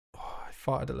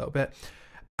farted a little bit.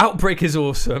 Outbreak is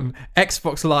awesome.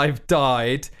 Xbox Live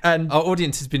died, and our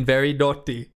audience has been very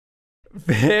naughty.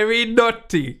 Very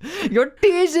naughty. You're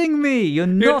teasing me.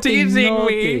 You're teasing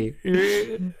naughty.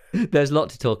 me. There's a lot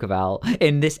to talk about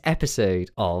in this episode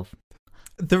of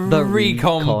The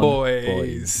Recon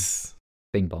Boys.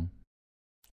 Bing bong.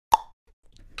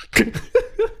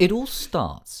 It all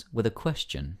starts with a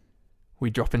question. We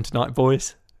drop in tonight,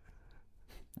 boys.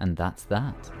 And that's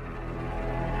that.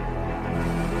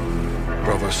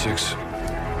 Bravo 6.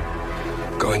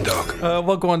 Going dark.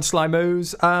 Well, go on,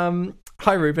 Slimos.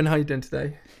 Hi, Ruben. How you doing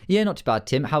today? Yeah, not too bad,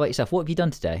 Tim. How about yourself? What have you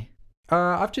done today?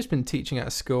 I've just been teaching at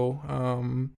a school.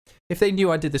 If they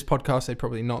knew I did this podcast, they'd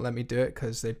probably not let me do it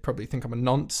because they'd probably think I'm a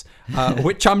nonce,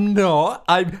 which I'm not.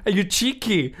 Are you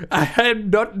cheeky? I am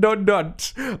not.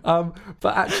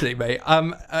 But actually, mate,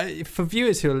 for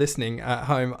viewers who are listening at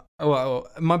home, well,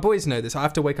 my boys know this. I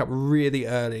have to wake up really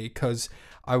early because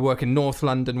I work in North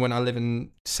London when I live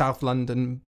in South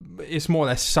London. It's more or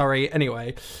less Surrey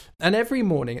anyway. And every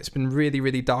morning it's been really,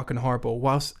 really dark and horrible,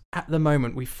 whilst at the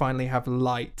moment we finally have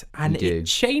light. And it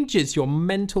changes your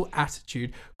mental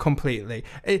attitude completely.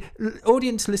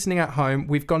 Audience listening at home,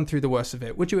 we've gone through the worst of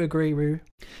it. Would you agree, Roo?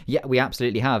 Yeah, we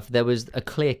absolutely have. There was a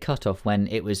clear cutoff when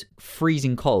it was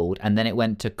freezing cold, and then it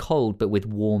went to cold but with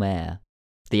warm air.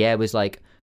 The air was like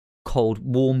cold,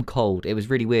 warm, cold. It was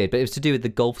really weird, but it was to do with the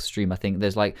Gulf Stream, I think.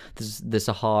 There's the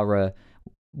Sahara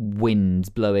winds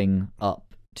blowing up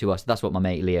to us. That's what my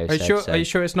mate Leo said. Are you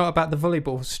sure it's not about the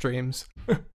volleyball streams?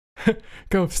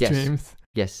 Gulf streams.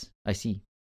 Yes, I see.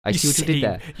 I see what you did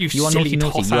there. You are silly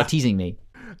naughty. tosser. You are teasing me.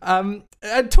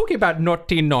 Talking about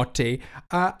naughty,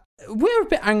 we're a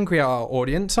bit angry at our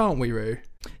audience, aren't we, Roo?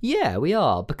 Yeah, we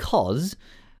are, because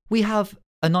we have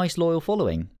a nice loyal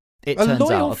following. A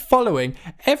loyal following.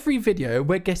 Every video,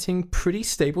 we're getting pretty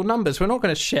stable numbers. We're not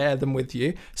going to share them with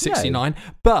you, 69,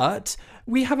 but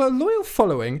we have a loyal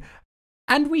following,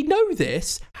 and we know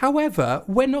this. However,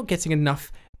 we're not getting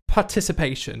enough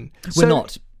participation. We're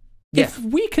not. Yeah. If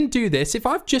we can do this, if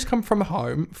I've just come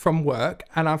from work,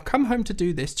 and I've come home to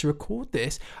do this, to record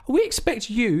this, we expect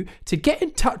you to get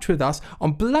in touch with us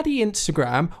on bloody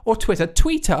Instagram or Twitter.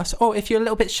 Tweet us, or if you're a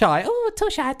little bit shy, too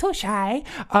shy,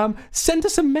 send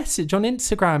us a message on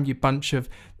Instagram, you bunch of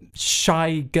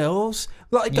shy girls.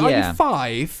 Like, are you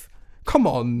 5? Come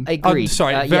on. Agreed.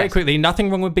 Sorry, very quickly.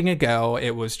 Nothing wrong with being a girl. It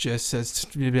was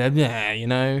just, you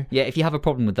know. Yeah, if you have a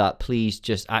problem with that, please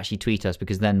just actually tweet us,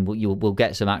 because then we'll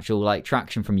get some actual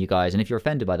traction from you guys. And if you're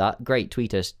offended by that, great,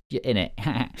 tweet us. You're in it.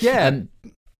 Yeah.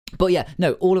 But yeah,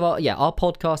 no, all of our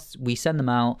podcasts, we send them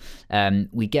out.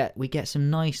 We get some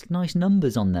nice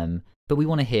numbers on them. But we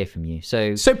want to hear from you.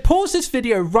 So pause this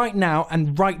video right now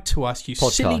and write to us, you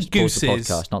silly gooses. Pause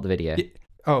the podcast, not the video.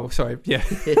 Oh, sorry. Yeah.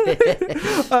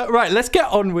 Right, let's get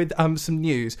on with some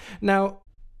news. Now,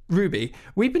 Ruby,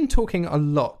 we've been talking a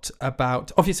lot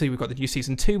about, obviously we've got the new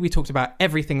season 2. We talked about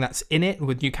everything that's in it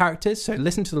with new characters. So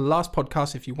listen to the last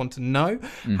podcast if you want to know.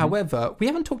 Mm-hmm. However, we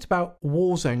haven't talked about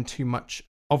Warzone too much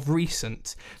of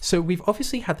recent. So we've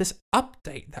obviously had this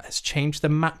update that has changed the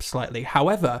map slightly.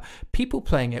 However, people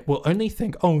playing it will only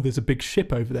think, oh, there's a big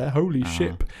ship over there. Holy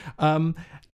ship.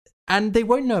 And they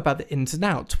won't know about the ins and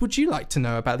outs. Would you like to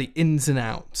know about the ins and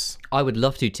outs? I would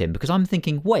love to, Tim, because I'm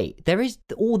thinking, wait, there is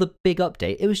all the big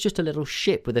update. It was just a little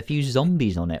ship with a few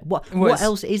zombies on it. What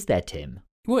else is there, Tim?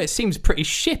 Well, it seems pretty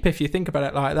ship if you think about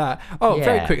it like that. Oh, yeah.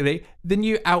 Very quickly, the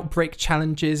new Outbreak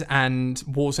challenges and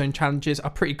Warzone challenges are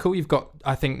pretty cool. You've got,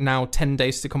 I think, now 10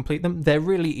 days to complete them. They're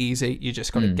really easy. You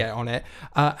just got to get on it.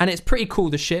 And it's pretty cool,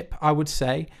 the ship, I would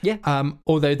say. Yeah.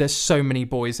 Although there's so many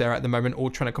boys there at the moment all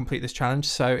trying to complete this challenge,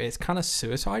 so it's kind of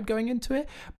suicide going into it.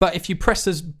 But if you press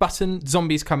this button,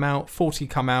 zombies come out, 40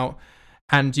 come out,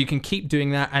 and you can keep doing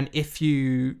that. And if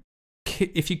you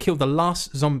kill the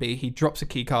last zombie, he drops a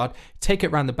key card, take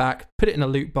it round the back, put it in a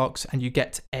loot box, and you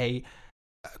get a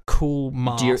cool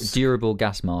mask. Durable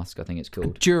gas mask, I think it's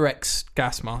called. Durex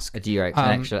gas mask. An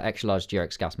extra large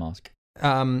Durex gas mask.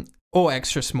 Or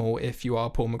extra small if you are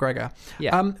Paul McGregor.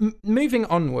 Yeah. Moving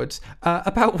onwards,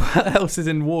 about what else is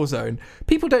in Warzone.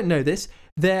 People don't know this.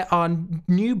 There are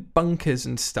new bunkers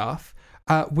and stuff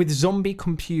with zombie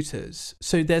computers.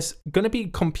 So there's going to be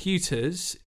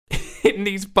computers in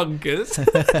these bunkers.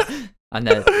 I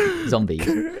know, zombies.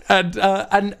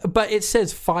 But it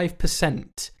says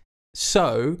 5%.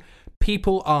 So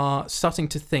people are starting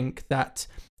to think that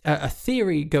a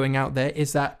theory going out there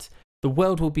is that the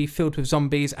world will be filled with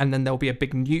zombies, and then there'll be a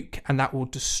big nuke, and that will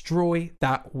destroy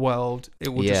that world. It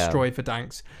will destroy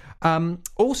Verdansk.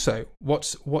 Also,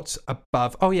 what's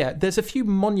above? Oh yeah, there's a few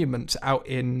monuments out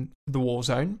in the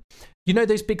Warzone. You know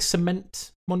those big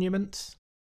cement monuments?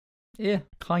 Yeah,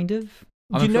 kind of.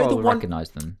 You know the one-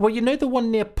 recognize them. Well, you know the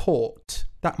one near Port?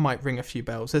 That might ring a few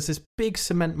bells. There's this big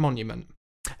cement monument.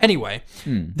 Anyway,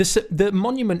 the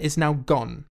monument is now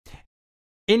gone.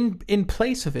 In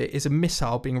place of it is a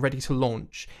missile being ready to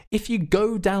launch. If you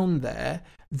go down there,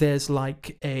 there's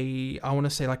like I want to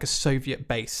say like a Soviet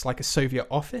base, like a Soviet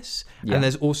office. Yeah. And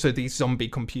there's also these zombie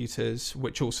computers,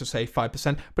 which also say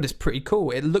 5%, but it's pretty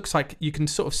cool. It looks like you can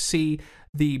sort of see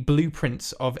the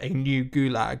blueprints of a new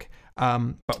gulag,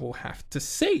 but we'll have to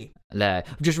see.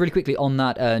 Just really quickly on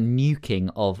that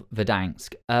nuking of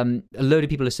Verdansk, a load of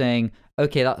people are saying,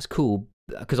 okay, that's cool,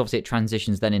 because obviously it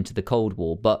transitions then into the Cold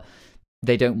War, but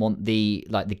they don't want the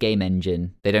game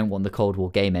engine. They don't want the Cold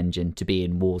War game engine to be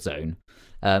in Warzone,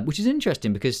 which is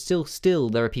interesting because still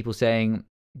there are people saying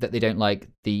that they don't like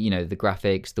the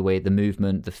graphics, the way the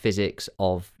movement, the physics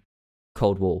of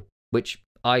Cold War, which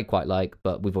I quite like,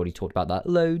 but we've already talked about that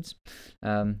loads.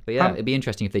 But yeah, it'd be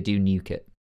interesting if they do nuke it.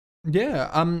 Yeah.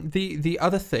 The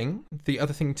other thing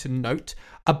to note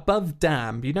above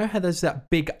Dam, you know how there's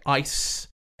that big ice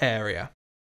area.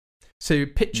 So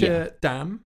picture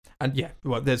Dam. And yeah,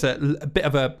 well, there's a bit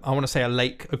of I want to say a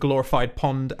lake, a glorified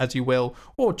pond, as you will,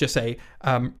 or just a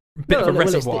bit of a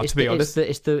reservoir, to be honest.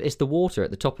 It's the water at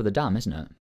the top of the dam, isn't it?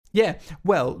 Yeah,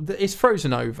 well, it's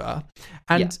frozen over.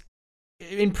 And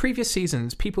in previous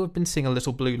seasons, people have been seeing a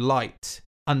little blue light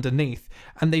underneath,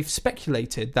 and they've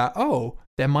speculated that,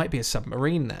 there might be a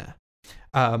submarine there.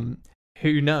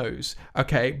 Who knows?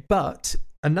 Okay, but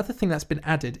another thing that's been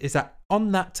added is that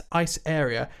on that ice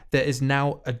area, there is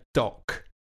now a dock.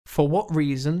 For what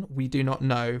reason, we do not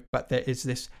know, but there is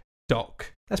this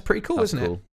dock. That's pretty cool, isn't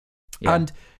it? Yeah.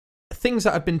 And things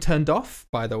that have been turned off,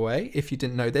 by the way, if you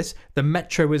didn't know this, the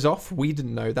metro is off. We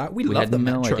didn't know that. We love the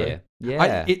metro. Idea.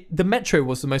 Yeah. The metro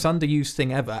was the most underused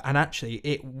thing ever, and actually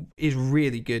it is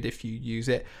really good if you use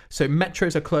it. So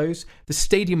metros are closed. The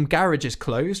stadium garage is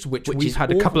closed, which we've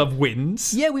had a couple of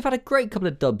wins. Yeah, we've had a great couple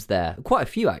of dubs there. Quite a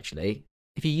few, actually.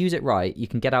 If you use it right, you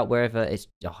can get out wherever it's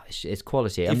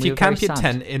quality. And if you camp your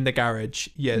tent in the garage,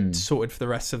 you're sorted for the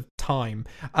rest of time.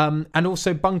 And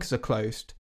also bunkers are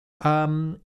closed.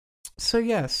 So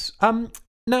yes.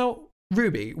 Now,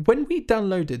 Ruby, when we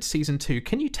downloaded Season 2,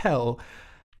 can you tell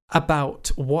about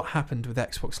what happened with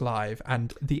Xbox Live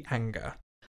and the anger?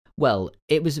 Well,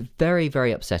 it was very,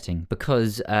 very upsetting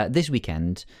because this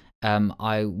weekend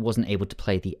I wasn't able to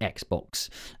play the Xbox.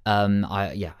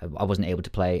 I wasn't able to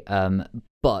play.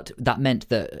 But that meant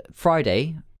that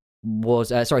Thursday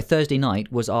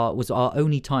night was our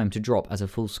only time to drop as a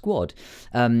full squad.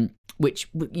 Which,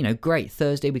 great.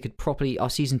 Thursday we could our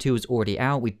Season 2 was already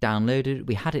out. We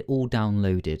had it all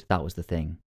downloaded. That was the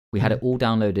thing. We had it all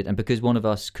downloaded, and because one of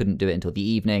us couldn't do it until the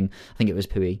evening, I think it was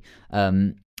Pui,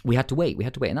 we had to wait,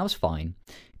 and that was fine.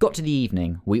 Got to the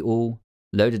evening, we all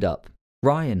loaded up.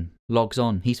 Ryan logs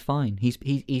on. He's fine.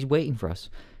 He's waiting for us.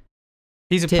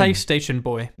 He's a PlayStation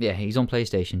boy. Yeah, he's on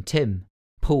PlayStation. Tim,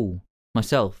 Paul,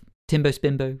 myself, Timbo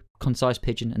Spimbo, Concise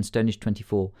Pigeon, and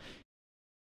Stonish24.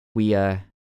 We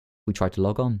tried to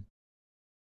log on.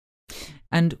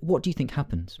 And what do you think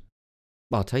happens?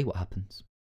 Well, I'll tell you what happens.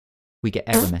 We get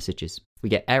error messages. We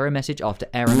get error message after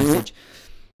error message.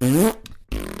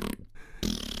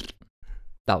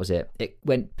 That was it. It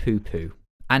went poo-poo.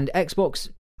 And Xbox,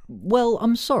 well,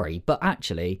 I'm sorry, but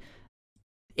actually,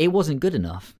 it wasn't good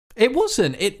enough. It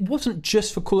wasn't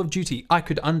just for Call of Duty. I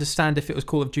could understand if it was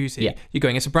Call of Duty. Yeah. You're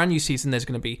going, it's a brand new season, there's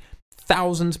going to be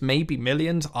thousands, maybe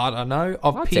millions, I don't know,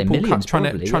 of I'd people say millions,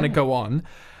 trying to go on,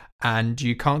 and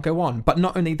you can't go on. But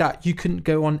not only that, you couldn't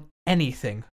go on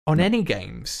anything, any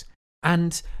games.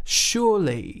 And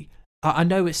surely, I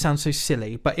know it sounds so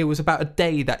silly, but it was about a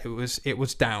day that it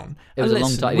was down. It was a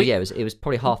long time. It was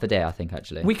probably half a day, I think,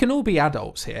 actually. We can all be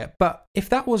adults here, but if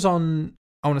that was on,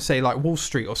 I want to say like Wall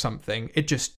Street or something, it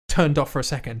just turned off for a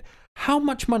second. How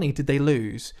much money did they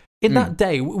lose? In that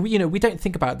day, we don't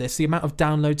think about this. The amount of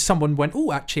downloads, someone went,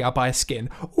 actually, I'll buy a skin.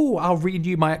 I'll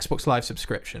renew my Xbox Live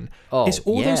subscription. It's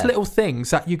all those little things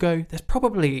that you go, there's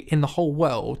probably in the whole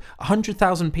world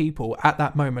 100,000 people at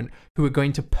that moment who are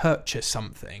going to purchase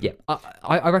something. Yeah,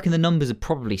 I reckon the numbers would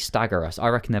probably stagger us. I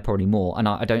reckon they're probably more, and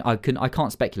I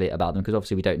can't speculate about them because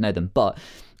obviously we don't know them. But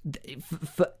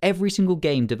for every single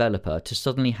game developer to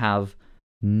suddenly have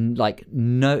no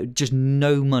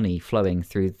money flowing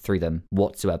through them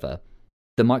whatsoever.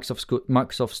 The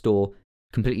Microsoft Store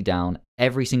completely down.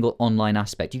 Every single online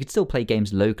aspect. You could still play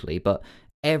games locally, but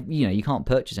you can't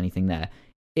purchase anything there.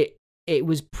 It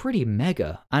was pretty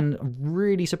mega and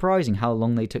really surprising how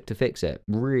long they took to fix it.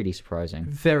 Really surprising.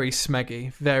 Very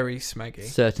smeggy. Very smeggy.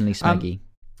 Certainly smeggy.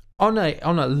 On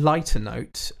a lighter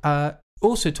note,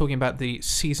 also talking about the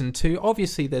season 2,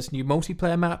 obviously there's new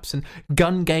multiplayer maps, and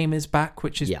gun game is back,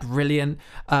 which is brilliant.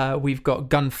 We've got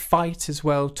gunfight as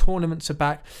well. Tournaments are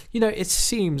back. It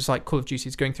seems like Call of Duty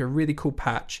is going through a really cool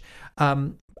patch.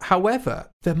 However,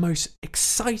 the most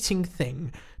exciting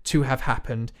thing to have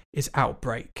happened is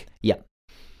Outbreak. Yeah.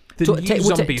 The new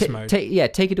zombies mode.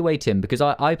 Take it away, Tim, because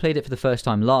I played it for the first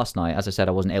time last night. As I said,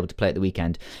 I wasn't able to play it the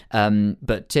weekend.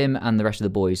 But Tim and the rest of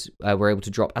the boys were able to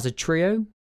drop as a trio.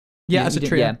 Yeah, as a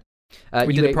trio.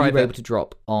 We did a private. You were able to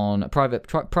drop on a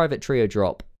private trio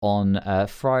drop on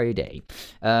Friday.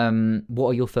 What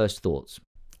are your first thoughts?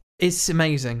 It's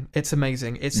amazing. It's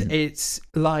amazing. It's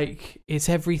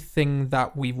everything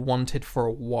that we've wanted for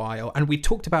a while. And we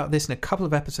talked about this in a couple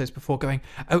of episodes before, going,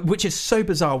 which is so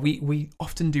bizarre. We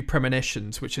often do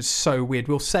premonitions, which is so weird.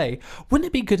 We'll say, wouldn't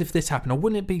it be good if this happened? Or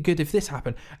wouldn't it be good if this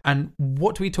happened? And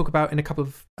what do we talk about in a couple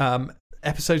of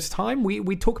episodes' time?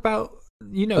 We talk about,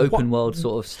 open world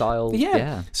sort of style.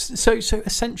 Yeah. So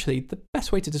essentially, the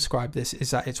best way to describe this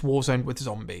is that it's Warzone with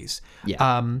zombies.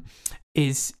 Yeah.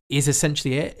 Is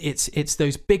essentially it. It's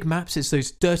those big maps. It's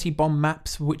those dirty bomb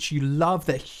maps which you love.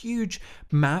 They're huge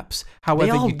maps.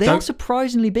 However, they are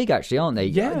surprisingly big, actually, aren't they?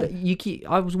 Yeah.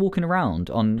 I was walking around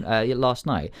on last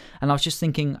night, and I was just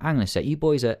thinking, hang on a sec, you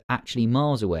boys are actually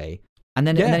miles away. And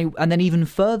then even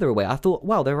further away, I thought,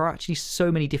 wow, there are actually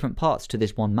so many different parts to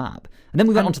this one map. And then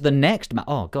we went on to the next map.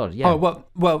 Oh god, yeah. Oh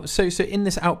well. So in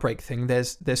this Outbreak thing,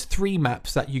 there's 3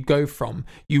 maps that you go from.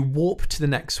 You warp to the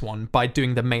next one by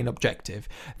doing the main objective.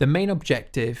 The main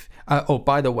objective.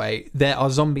 By the way, there are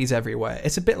zombies everywhere.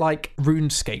 It's a bit like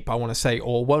RuneScape, I want to say,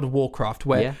 or World of Warcraft,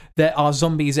 where there are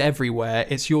zombies everywhere.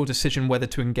 It's your decision whether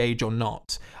to engage or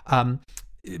not.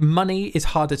 Money is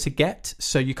harder to get,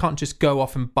 so you can't just go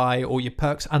off and buy all your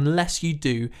perks unless you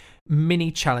do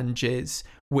mini challenges,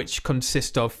 which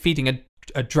consist of feeding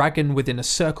a dragon within a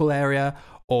circle area,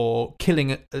 or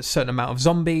killing a certain amount of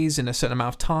zombies in a certain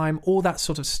amount of time, all that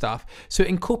sort of stuff. So it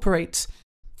incorporates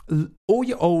all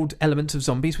your old elements of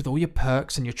zombies with all your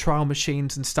perks and your trial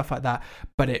machines and stuff like that,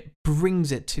 but it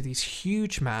brings it to these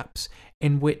huge maps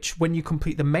in which, when you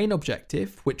complete the main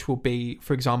objective, which will be,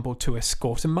 for example, to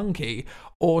escort a monkey,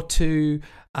 or to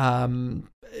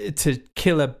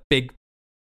kill a big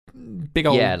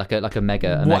old, like a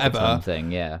mega whatever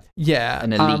thing,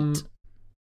 an elite,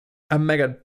 a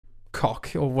mega cock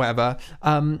or whatever.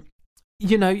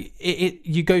 You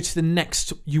go to the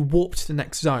next, you warp to the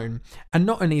next zone, and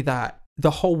not only that, the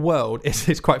whole world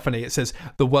it's quite funny. It says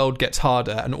the world gets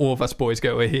harder, and all of us boys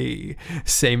go, "Hey,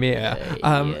 same here."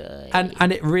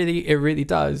 And it really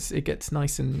does. It gets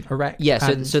nice and erect.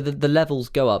 Yeah. So the levels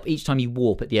go up each time you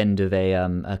warp at the end of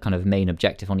a kind of main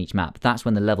objective on each map. That's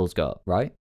when the levels go up,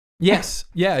 right? Yes,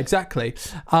 yeah, exactly.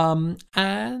 And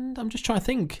I'm just trying to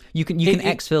think. You can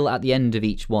exfil at the end of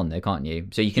each one, though, can't you?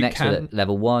 So you can exfil at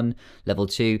level 1, level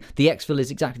 2. The exfil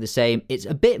is exactly the same. It's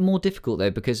a bit more difficult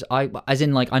though, because I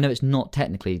know it's not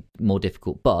technically more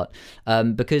difficult, but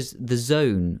because the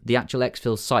zone, the actual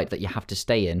exfil site that you have to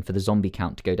stay in for the zombie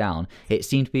count to go down, it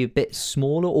seemed to be a bit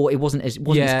smaller, or it wasn't as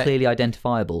clearly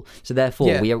identifiable. So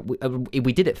therefore,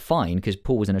 we did it fine because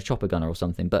Paul was in a chopper gunner or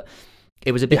something, but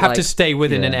it was a bit. You have to stay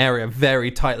within an area very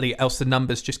tightly, else the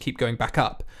numbers just keep going back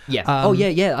up. Yeah. I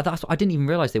didn't even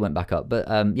realize they went back up, but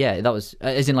that was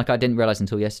as in, like, I didn't realize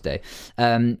until yesterday.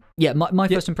 My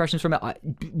first impressions from it,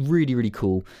 really, really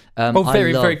cool.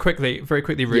 Very quickly.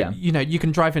 You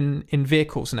can drive in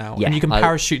vehicles now, and you can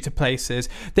parachute to places.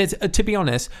 There's, to be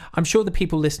honest, I'm sure the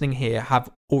people listening here have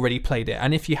already played it,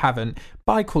 and if you haven't,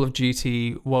 buy Call of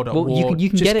Duty World at War. You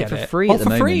can get it for free at the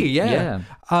moment. For free, yeah.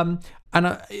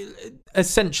 And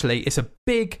essentially, it's a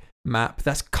big map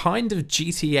that's kind of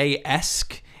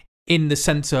GTA-esque in the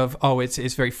sense of,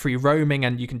 it's very free roaming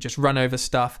and you can just run over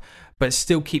stuff, but it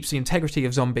still keeps the integrity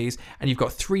of zombies. And you've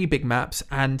got 3 big maps,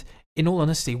 and in all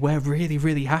honesty, we're really,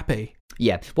 really happy.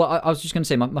 Yeah. Well, I was just going to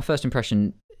say, my first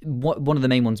impression, one of the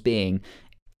main ones being,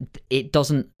 it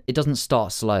doesn't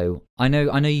start slow. I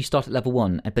know you start at level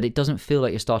 1, but it doesn't feel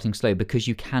like you're starting slow because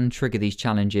you can trigger these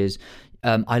challenges.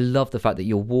 I love the fact that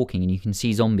you're walking and you can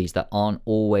see zombies that aren't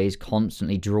always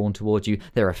constantly drawn towards you.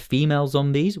 There are female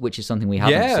zombies, which is something we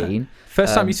haven't seen.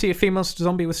 First time you see a female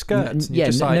zombie with skirts.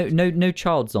 No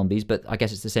child zombies, but I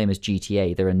guess it's the same as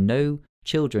GTA. There are no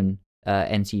children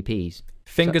NCPs.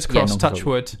 Fingers crossed, touch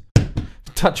wood.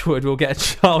 Touch wood, we'll get a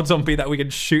child zombie that we can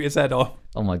shoot his head off.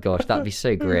 Oh my gosh, that'd be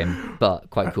so grim, but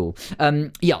quite cool.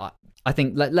 I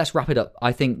think let's wrap it up.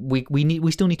 I think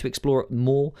we still need to explore it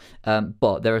more,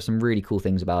 but there are some really cool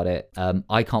things about it.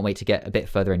 I can't wait to get a bit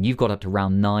further in. You've got up to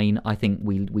round 9. I think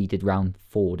we did round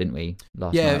 4, didn't we?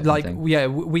 Last night,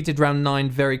 we did round 9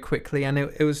 very quickly, and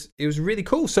it was really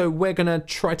cool. So we're gonna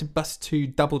try to bust to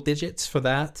double digits for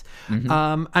that, and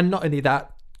not only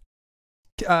that.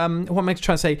 What am I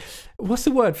trying to say? What's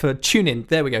the word for tune in?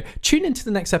 There we go. Tune into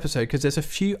the next episode because there's a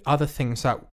few other things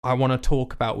that I want to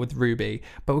talk about with Ruby,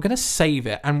 but we're going to save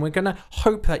it and we're going to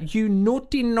hope that you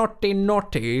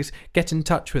naughties get in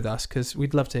touch with us because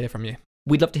we'd love to hear from you.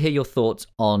 We'd love to hear your thoughts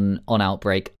on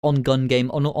Outbreak, on Gun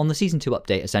Game, on the season 2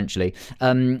 update. Essentially,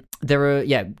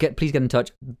 please get in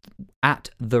touch at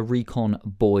the Recon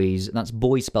Boys. That's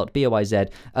boys spelt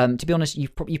BOIZ. To be honest,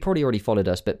 you've probably already followed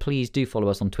us, but please do follow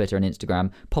us on Twitter and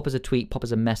Instagram. Pop us a tweet, pop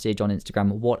us a message on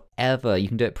Instagram, whatever. You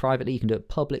can do it privately, you can do it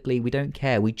publicly. We don't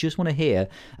care. We just want to hear,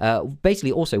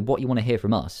 basically, also what you want to hear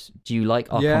from us. Do you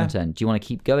like our content? Do you want to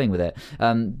keep going with it?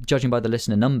 Judging by the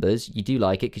listener numbers, you do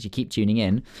like it because you keep tuning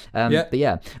in. But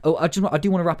yeah, I do want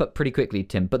to wrap up pretty quickly,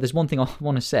 Tim. But there's one thing I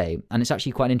want to say, and it's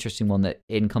actually quite an interesting one that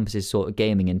encompasses sort of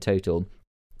gaming in total.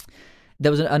 There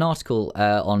was an article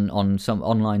on some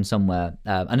online somewhere,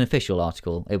 an official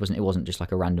article. It wasn't just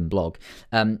like a random blog,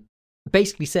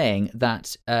 basically saying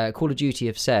that Call of Duty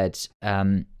have said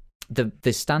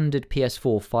the standard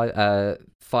PS4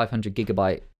 500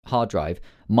 gigabyte hard drive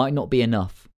might not be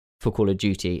enough for Call of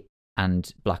Duty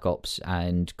and Black Ops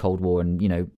and Cold War, and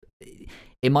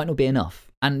it might not be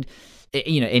enough, and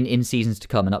in seasons to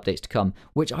come and updates to come,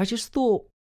 which I just thought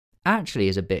actually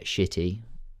is a bit shitty.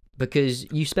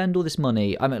 Because you spend all this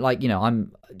money, I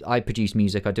mean, I produce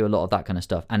music, I do a lot of that kind of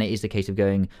stuff, and it is the case of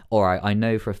going, all right, I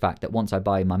know for a fact that once I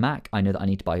buy my Mac, I know that I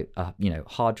need to buy,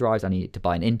 hard drives, I need to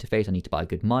buy an interface, I need to buy a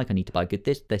good mic, I need to buy a good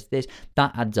this,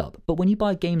 that adds up. But when you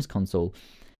buy a games console,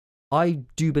 I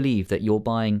do believe that you're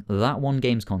buying that one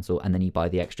games console and then you buy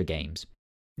the extra games.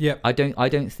 Yeah, I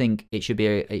don't think it should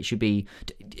be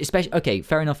especially, okay,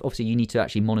 fair enough, obviously you need to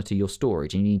actually monitor your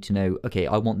storage and you need to know, okay,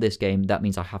 I want this game, that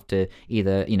means I have to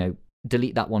either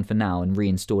delete that one for now and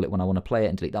reinstall it when I want to play it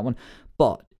and delete that one.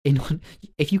 But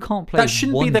if you can't play that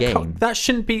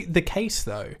shouldn't be the case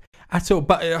though at all.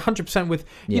 But 100% with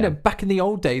back in the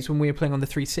old days when we were playing on the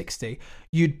 360,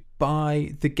 you'd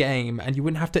buy the game and you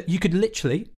wouldn't have to, you could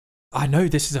literally, I know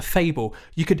this is a fable,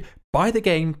 you could buy the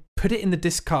game, put it in the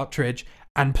disc cartridge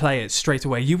and play it straight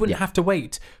away. You wouldn't have to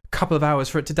wait a couple of hours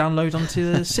for it to download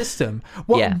onto the system.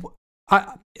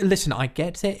 Listen, I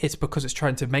get it. It's because it's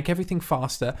trying to make everything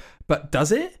faster, but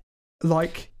does it?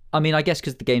 I mean, I guess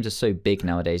because the games are so big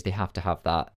nowadays, they have to have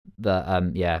that.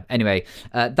 Anyway,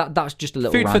 that's just a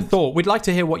little food rant. for thought. We'd like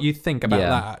to hear what you think about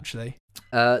that, actually.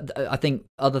 I think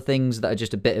other things that are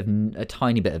just a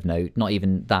tiny bit of note, not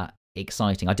even that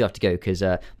exciting. I do have to go because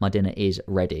my dinner is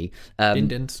ready.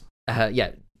 Dindins.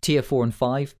 Tier 4 and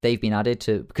 5, they've been added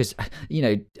to, because,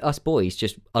 us boys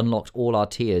just unlocked all our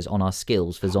tiers on our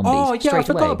skills for zombies. Oh, yeah, I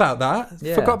forgot away. about that.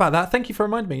 Forgot about that. Thank you for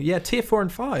reminding me. Yeah, tier 4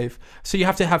 and 5. So you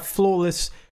have to have flawless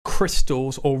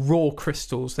crystals or raw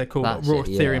crystals, they're called raw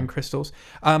Ethereum crystals.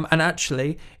 And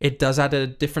actually, it does add a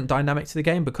different dynamic to the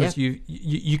game because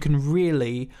you can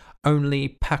really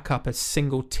only pack up a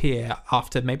single tier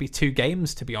after maybe 2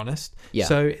 games, to be honest. Yeah.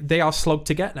 So they are slogged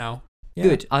to get now. Yeah.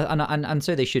 Good, and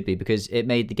so they should be because it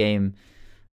made the game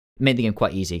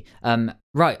quite easy.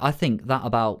 Right, I think that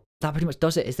pretty much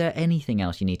does it. Is there anything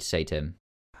else you need to say, Tim?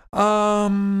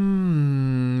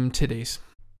 Titties.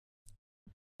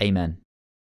 Amen.